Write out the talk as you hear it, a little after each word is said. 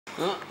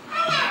Oh,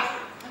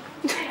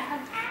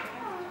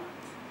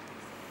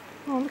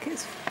 look at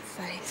his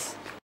face.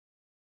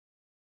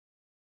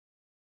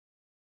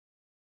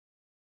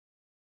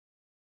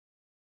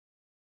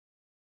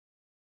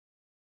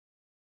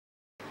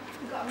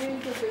 Got a really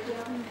good video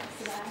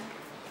yesterday.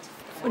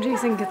 What do you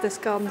think of this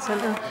garden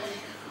centre?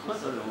 I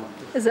don't know.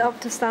 Is it up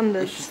to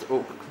standards? It's just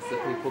awkward because the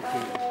people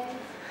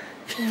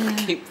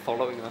keep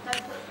following her.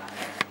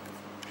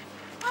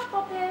 Hi,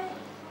 Bobby.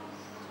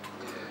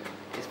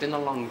 It's been a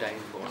long day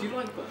for her. Do you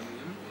like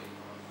Birmingham?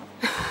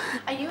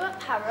 Are you a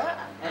parrot?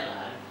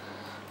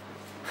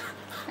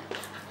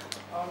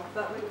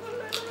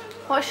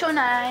 What's your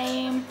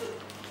name?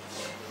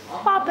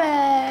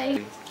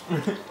 Bobby.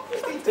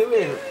 What are you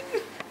doing?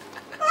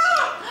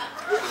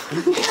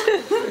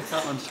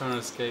 That one's trying to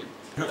escape.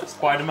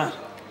 Spider-Man.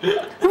 He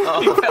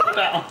fell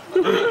down.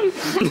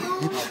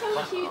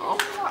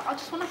 I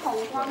just want to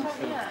hold one,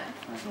 don't you?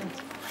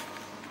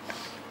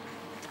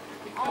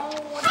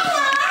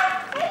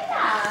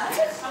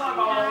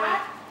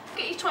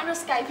 He's trying to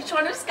escape, he's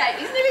trying to escape,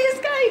 he's nearly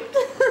escaped!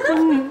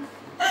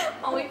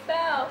 Oh, he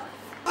fell.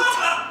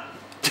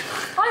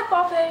 Hi,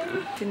 Bobby.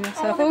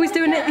 Oh, he's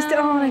doing it.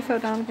 Oh, he fell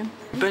down again.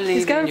 Believe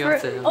He's going in for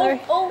it.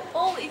 yourself.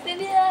 Oh, he's in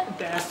here.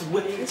 That's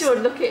weird. George,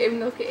 look at him,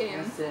 look at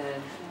him.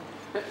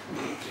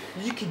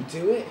 You can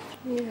do it.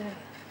 Yeah.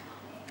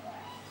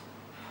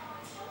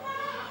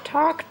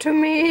 Talk to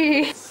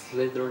me.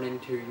 Slithering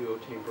into your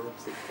chamber of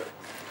secrets.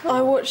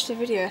 I watched a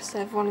video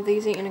yesterday of one of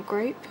these eating a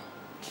grape.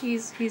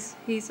 He's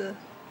a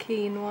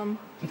keen one.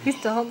 He's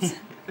dancing.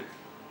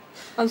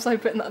 I'm so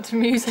putting that to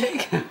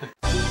music.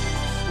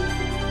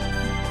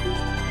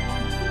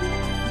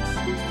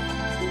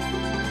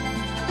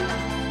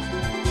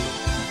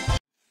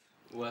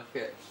 Work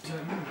it.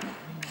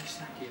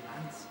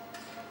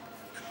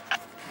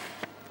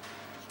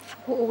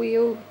 What are we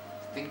all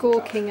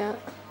gawking at?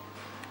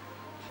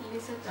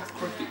 That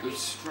cricket goes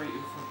straight in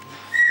front of me.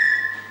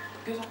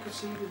 Because I can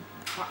see the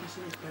fatness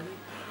in his belly.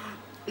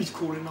 He's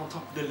crawling on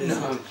top of the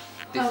lizard.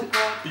 No.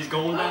 He's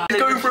going down. He's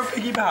going for a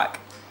piggyback.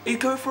 He's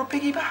going for a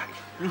piggyback.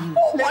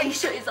 Oh, why he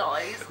shut his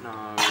eyes?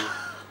 No.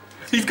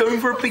 He's going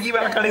for a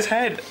piggyback on his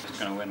head. He's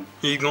gonna win.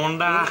 He's going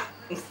down.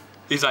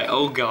 He's like,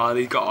 oh god,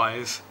 he's got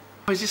eyes.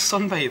 Oh, he's just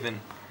sunbathing.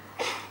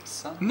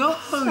 No,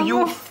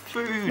 your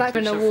food. Like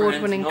an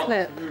award-winning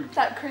clip.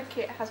 That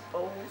cricket has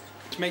balls.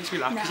 It makes me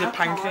laugh. It's No, a I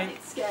can't, pancake.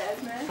 it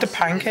scares me. The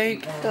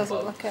pancake. Does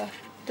look like a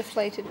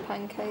deflated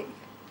pancake.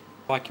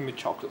 Like him with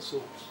chocolate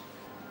sauce.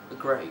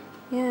 Great.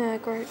 Yeah,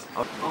 great.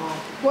 Oh.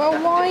 Well,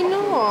 why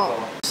not?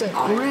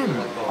 Grim.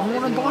 I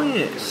want to buy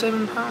it.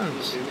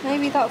 £7.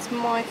 Maybe that's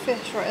my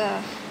fish right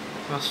there.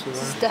 That's the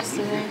This is one.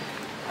 destiny.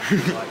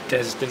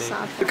 Destiny.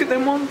 Sad. Look at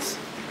them ones.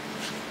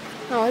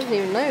 Oh, I didn't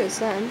even notice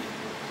them.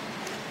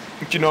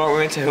 Do you know what we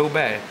went to Hill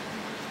Bay?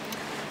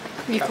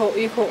 You caught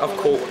I've one.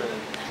 caught one of them.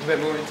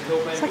 Remember we went to Hill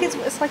Bay?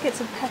 It's like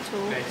it's a petal.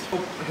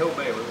 Hill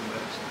Bay was the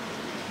best.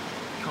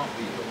 Can't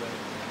beat Hill Bay.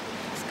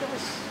 Let's go.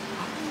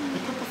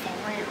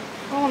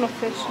 I want a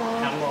fish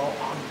now.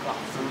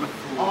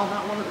 Oh,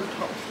 that one at the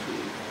top.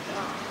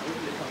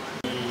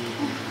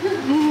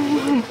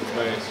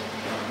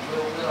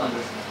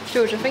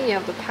 George, I think you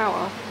have the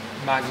power.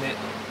 Magnet.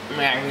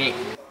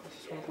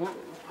 What?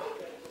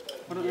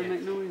 Why don't they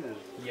make noises?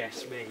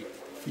 Yes, mate.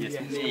 Yes,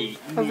 me.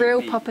 A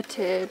real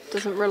puppeteer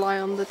doesn't rely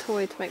on the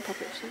toy to make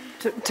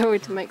toy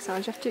to make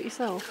sounds. You have to do it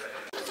yourself.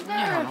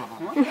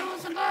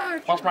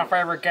 What's my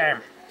favourite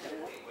game?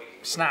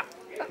 Snap.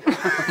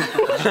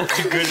 That's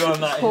a good one,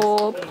 that is.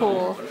 Poor.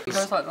 It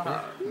goes like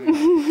that.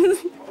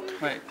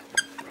 Wait.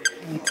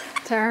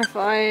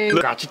 Terrifying.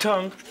 Look at your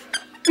tongue.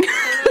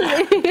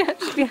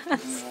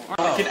 Yes.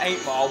 Like in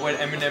 8 Ball when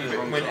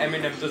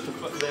Eminem does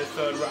their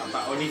third rap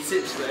battle and he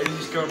sits there and he's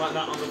just going like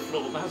that on the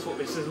floor. That's what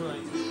this is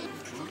like.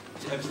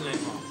 It's an 8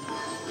 Ball.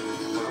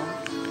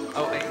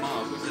 Oh, 8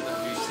 Mile. Was it that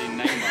you've seen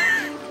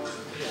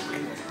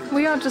Neymar?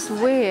 We are just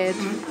weird.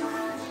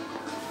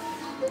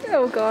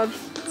 Oh god,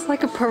 it's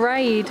like a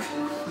parade.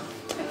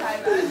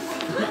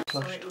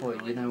 Plush toy,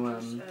 you know,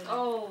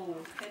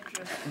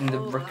 in the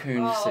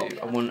raccoon suit.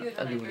 I want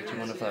a Luigi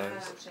one of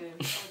those.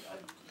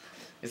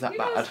 Is that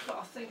bad?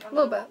 A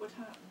little bit.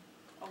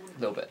 A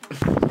little bit.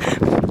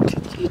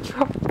 You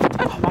dropped it.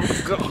 Oh my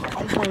god.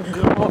 Oh my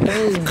god. Oh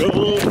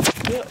god.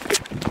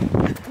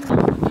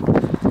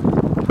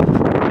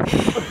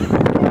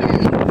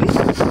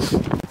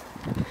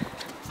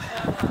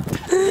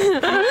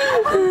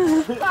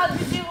 How did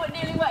you do what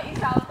nearly wet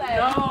yourself there?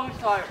 No,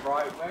 it's like,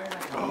 right, where?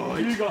 Oh,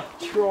 you got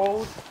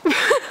trolled.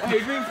 Hey,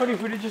 it'd been funny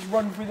if we'd have just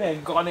run through there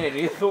and gone in.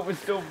 He thought we'd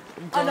still.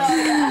 I know,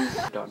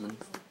 yeah.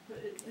 Diamonds.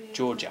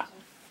 Georgia.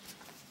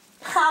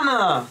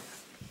 Hannah!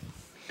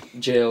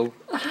 Jill.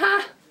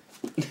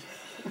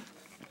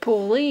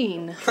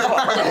 Pauline.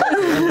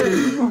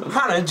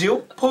 Hannah,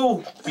 Jill,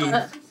 Paul.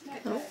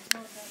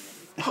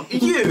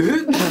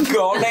 You?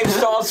 God, name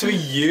starts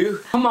with you.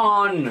 Come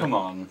on. Come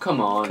on.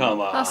 Come on.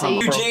 Come on. That's E.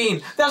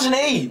 Eugene. That's an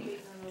E.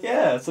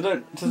 Yeah, so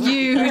don't.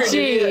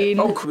 Eugene.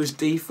 Oh, it was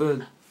D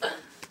for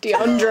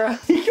Deandra.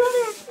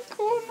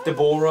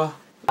 Deborah.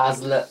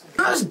 Aslet.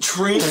 That's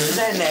Trina.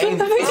 Their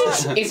name.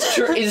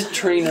 Is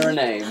Trina a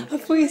name? I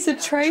thought you said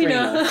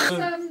trainer.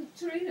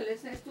 Tarina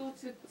lives next door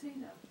to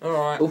Tina.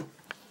 Alright.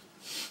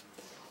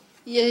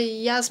 Yeah,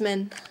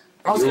 Yasmin.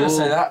 I was going to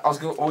say that. I was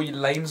going to... All your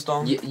lanes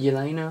done.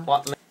 Yelena?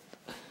 What?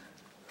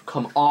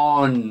 Come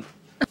on.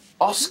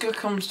 Oscar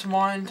comes to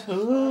mind.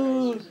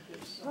 Oh,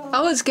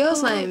 it's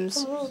girls'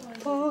 names.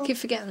 Keep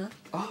forgetting that.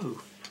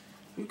 Oh.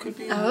 Who could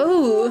be...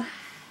 Oh.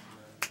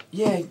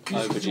 Yeah,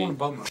 because you want to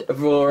bum her.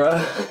 Aurora.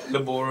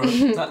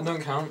 Labora. That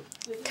don't count.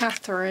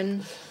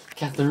 Catherine.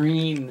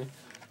 Catherine.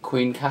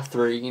 Queen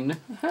Catherine.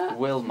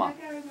 Wilma.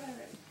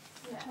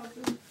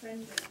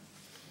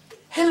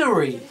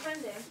 Hillary.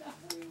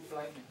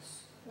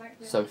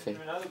 Sophie.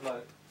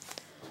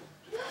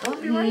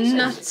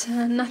 Natalie.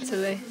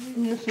 Natalie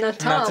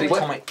Natal.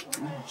 Tommy.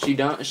 She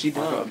don't.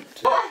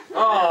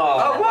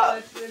 Oh,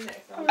 what?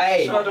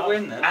 A. Try to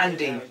win then.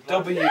 Andy.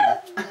 W.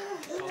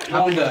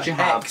 How many did you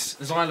have? X.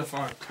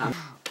 Xylophone. I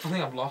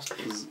think I've lost.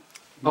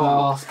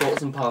 Oh,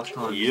 sports and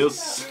pastimes.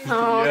 Yes.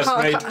 Oh, Yes,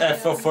 can't- mate.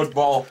 F for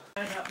football.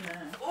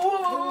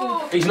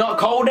 Oh, He's not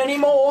cold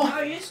anymore.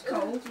 oh, he's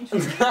cold.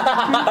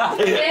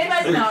 Yeah,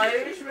 red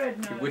nose,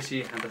 red nose. Wish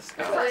he had a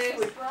scar.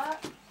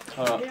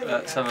 Alright,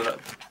 Let's have a look.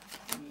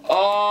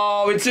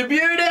 Oh, it's a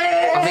beauty!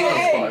 I think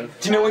that's fine.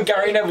 Do you know when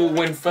Gary Neville,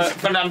 when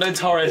Fernando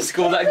Torres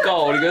scored that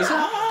goal, he goes,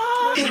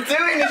 "Ah, he's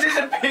doing this is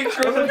a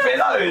picture of the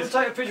pillows."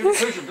 Take a picture of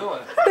the cushion, do I?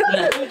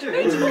 What are you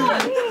doing?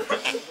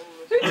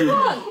 who's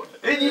won?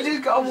 And you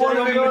just got one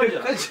of him with a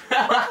Yeah. cushion.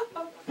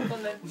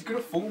 He's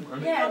gonna fall,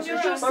 man. Yeah,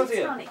 You're just both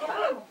here.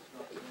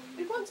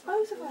 Who wants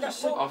both of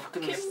us? Oh, for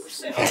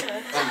goodness.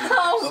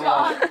 Oh,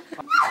 God.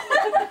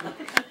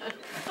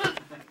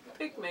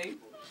 Pick me.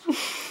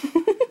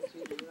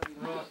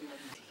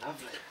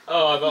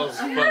 Oh, that was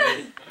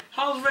funny.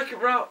 How's Wreck-It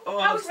Ralph? Oh,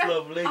 that's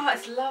lovely. Oh,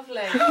 it's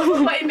lovely.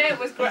 What he meant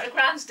was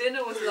Grand's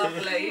dinner was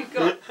lovely. You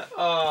got.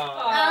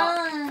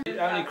 Oh. The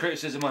only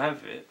criticism I have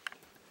of it,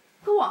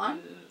 Go on.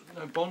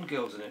 no Bond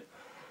girls in it.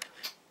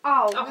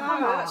 Oh, no,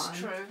 that's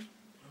true.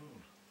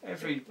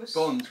 Every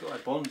Bond's got a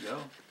Bond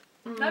girl.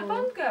 No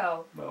Bond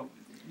girl. Well,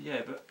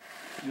 yeah, but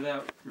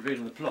without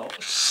revealing the plot.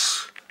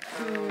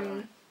 You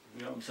know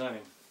what I'm saying?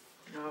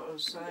 know what I'm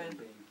saying?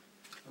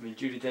 I mean,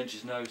 Judi Dench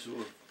is no sort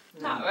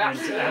of No,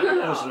 absolutely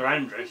not. Ursula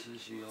Andress,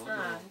 is she?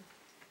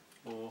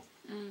 Or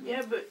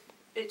Yeah, but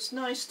it's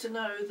nice to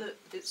know that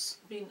it's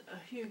been a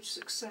huge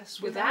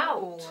success Without.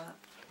 all that.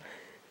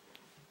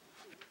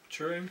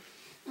 True.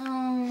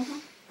 You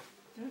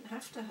don't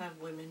have to have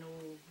women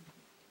all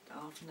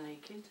half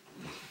naked.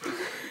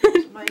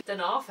 Don't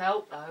half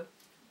help though.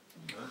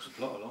 helps the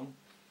plot along.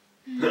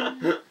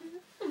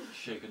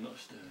 Shaken, not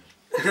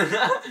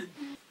stirred.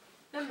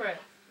 Remember it?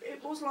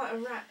 It was like a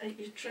rat at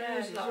your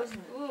trousers, wasn't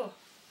it? Ugh.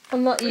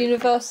 On that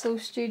Universal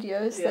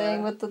Studios Yeah.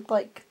 thing with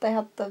the they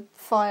had the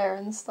fire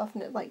and stuff,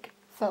 and it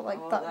felt like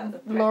Oh,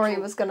 that the lorry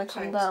petrol was gonna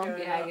come tanks down.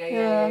 going Yeah, up.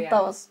 yeah.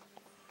 That was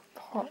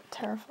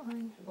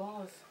terrifying. It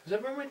was. Has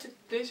everyone went to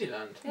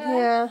Disneyland?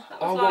 Yeah. That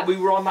Oh, was well, like, we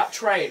were on that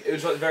train. It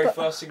was like the very But-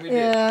 first thing we did.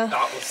 yeah.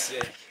 That was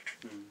sick.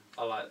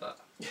 I like that.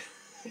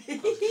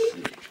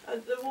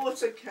 And the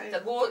water came.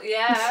 the water,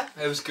 yeah.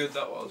 It was good,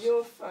 that was.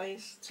 Your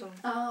face, Tom.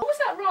 What was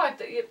that ride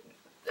that you?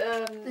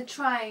 The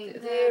train.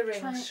 The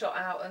earrings shot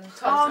out and.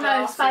 Oh no,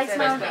 glasses Space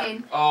everywhere.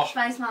 Mountain. Oh,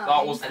 Space Mountain.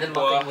 that was And then the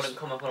my thing worst. wouldn't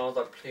come up, and I was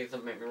like, please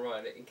don't make me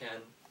ride it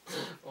again. Oh,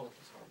 that's horrible.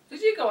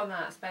 Did you go on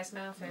that Space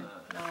Mountain?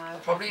 No.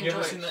 I'd probably You enjoy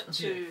ever seen it. that?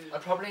 Too,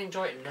 I'd probably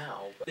enjoy it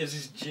now. But There's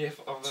this gif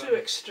of too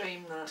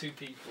extreme, that. two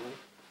people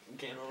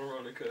getting on a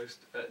roller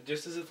coaster.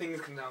 Just as the things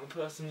come down, the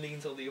person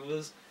leans on the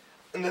others,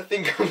 and the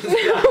thing comes down.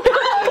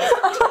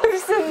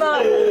 I've seen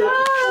that.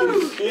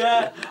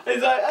 Yeah,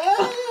 it's like,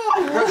 ah!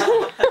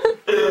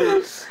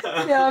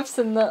 Yeah, I've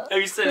seen that.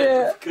 Have you seen Yeah.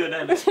 it? It's good,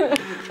 isn't it?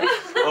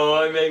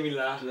 Oh, it made me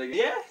laugh. Like,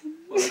 yeah.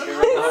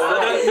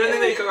 I don't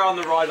think they go around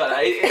the ride like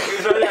that. It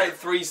was only like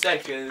 3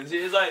 seconds.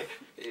 It was like,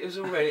 it was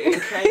already,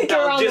 it came Go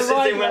down around just the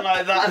as they ride went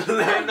like that. And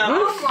then that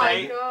Oh was my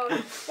fake. god.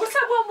 What's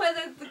that one where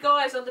the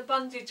guy's on the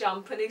bungee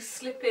jump and he's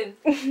slipping?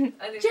 And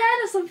he's,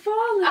 Janice, I'm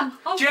falling.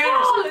 I'm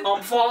Janice, falling.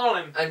 I'm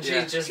falling. and she's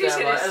Yeah. just She's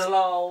there in like, it.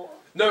 lol.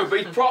 No, but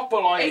he's proper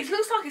like. It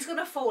looks like he's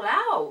gonna fall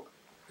out.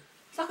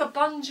 It's like a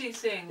bungee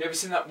thing. You ever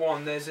seen that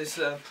one? There's this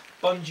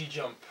bungee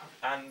jump,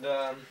 and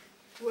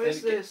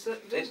Where's Then it this?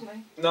 At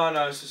Disney? no,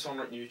 it's just on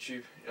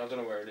YouTube. I don't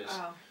know where it is.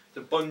 Oh.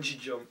 The bungee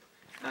jump,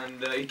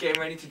 and he's getting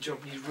ready to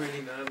jump. And he's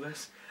really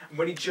nervous. And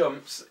when he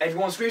jumps,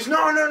 everyone screams,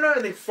 "No, no, no!"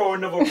 And they throw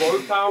another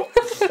rope out.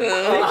 Thinking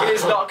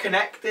it's not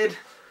connected.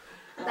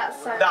 That's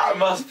so. That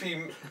must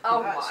be.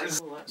 Oh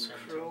That's, my. oh, that's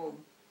cruel.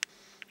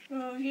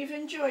 Well, you've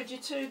enjoyed your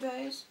 2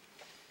 days.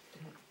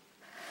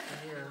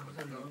 Yeah,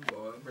 I don't know.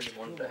 Well, really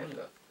one day,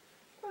 but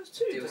Well, it's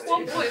 2 It was days.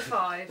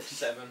 1.5.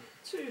 7.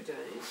 2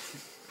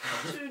 days.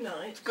 2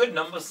 nights. Good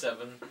number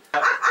 7.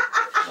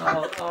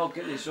 I'll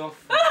get this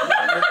off.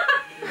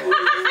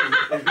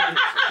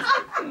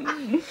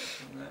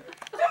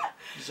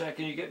 So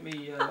can you get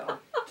me? I'll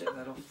take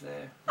that off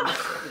there.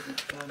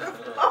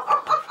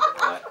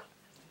 Right.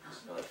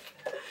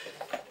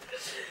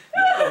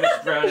 Oh,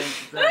 Miss Browning.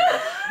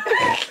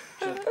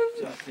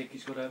 So I think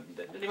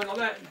went like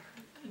that.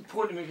 And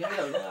pointed me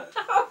hello like that.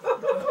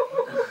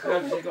 Yeah,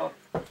 because he got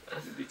a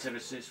bit of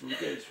assist. We'll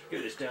get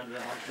this down to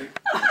the high street.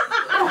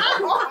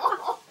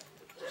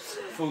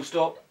 Full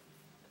stop.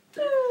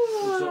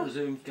 Full stop,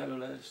 resume,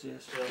 Galileos,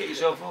 yes. Get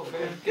yourself off,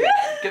 yeah.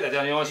 Get that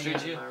down the high street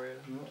to you. No,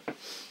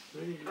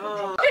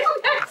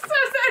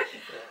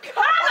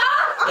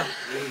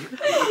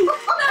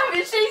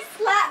 but she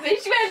slapped me.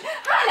 She went,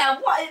 Hannah,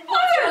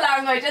 what's your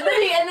language? And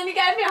then he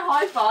gave me a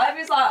high five. He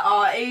was like,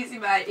 oh, easy,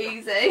 mate,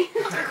 easy.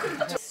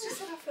 It's just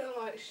that I feel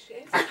like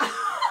shit.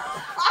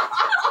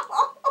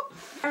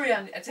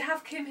 Marianne, to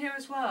have Kim here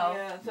as well.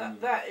 Yeah,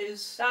 that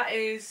is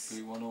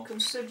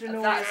considering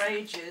all That's- your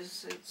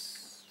ages. It's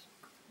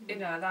You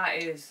know, that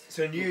is. It's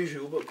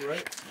unusual but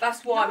great.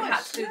 That's why we had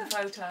Nice, to do yeah. the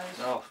photos.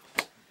 Oh.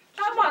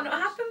 That might not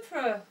happen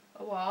for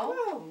a while.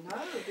 well, no,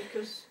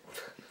 because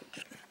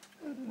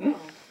well,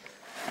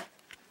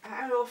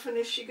 how often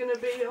is she going to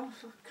be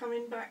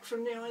coming back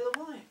from the Isle of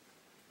Wight?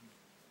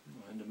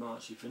 Well, end of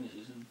March she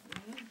finishes. And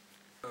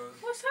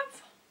What's that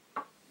for?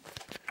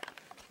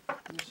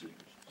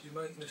 She's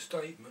making a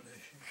statement,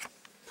 is she?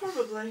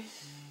 Probably.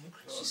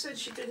 She said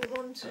she didn't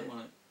want it. don't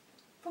want it.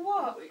 For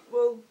what?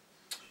 Well,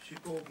 She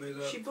bought me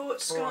that. she bought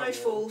Friday.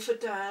 Skyfall for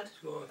Dad,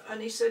 Skyfall.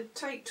 and he said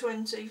take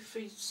 20 for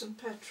some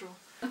petrol.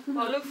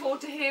 Well, I look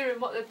forward to hearing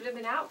what the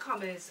blooming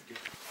outcome is.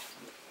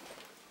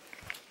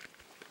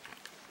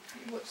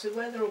 What's the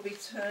weather will be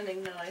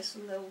turning nice,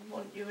 and they'll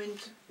want you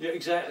into. Yeah,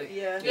 exactly.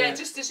 Yeah. Yeah,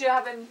 just as you're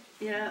having.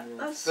 Yeah.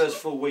 That's. First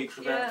full week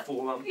for about Yeah.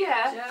 4 months.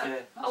 Yeah. Yeah.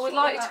 I would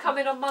like you to come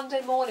in on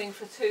Monday morning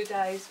for 2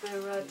 days for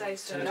day No,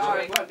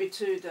 surgery. it won't be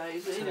 2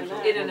 days. In and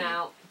out. In and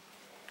out.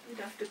 You'd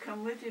have to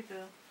come with you,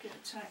 Bill. Get a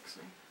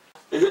taxi.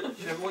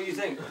 What do you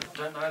think? I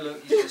don't know,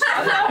 look, you just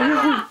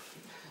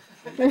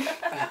She's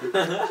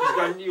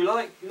going, you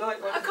like? I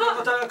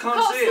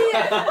can't see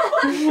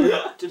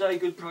it. Today,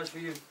 good price for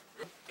you.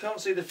 Can't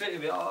see the fit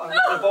of it. I'm not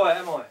going to buy it,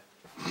 am I?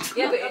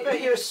 Yeah, but I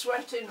bet you're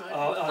sweating, right?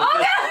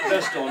 I had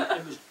vest on,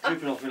 it was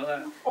dripping off me like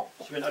that.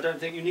 She went, I don't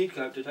think you need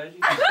coat today, do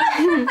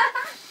you?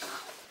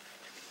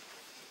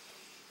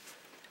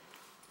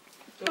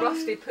 the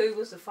rusty poo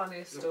was the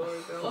funniest story,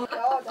 Bill. Oh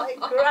God, how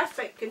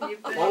graphic can you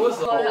be? What was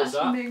that? What was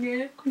that?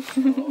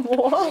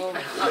 What?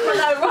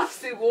 No,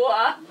 rusty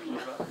water.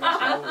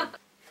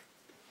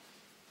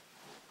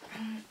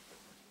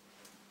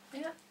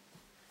 Yeah.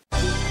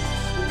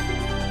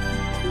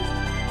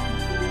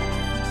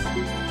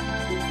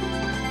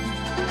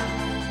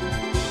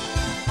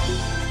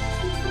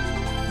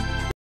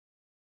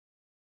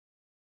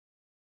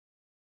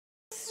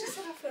 It's just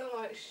that I feel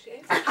like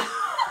shit.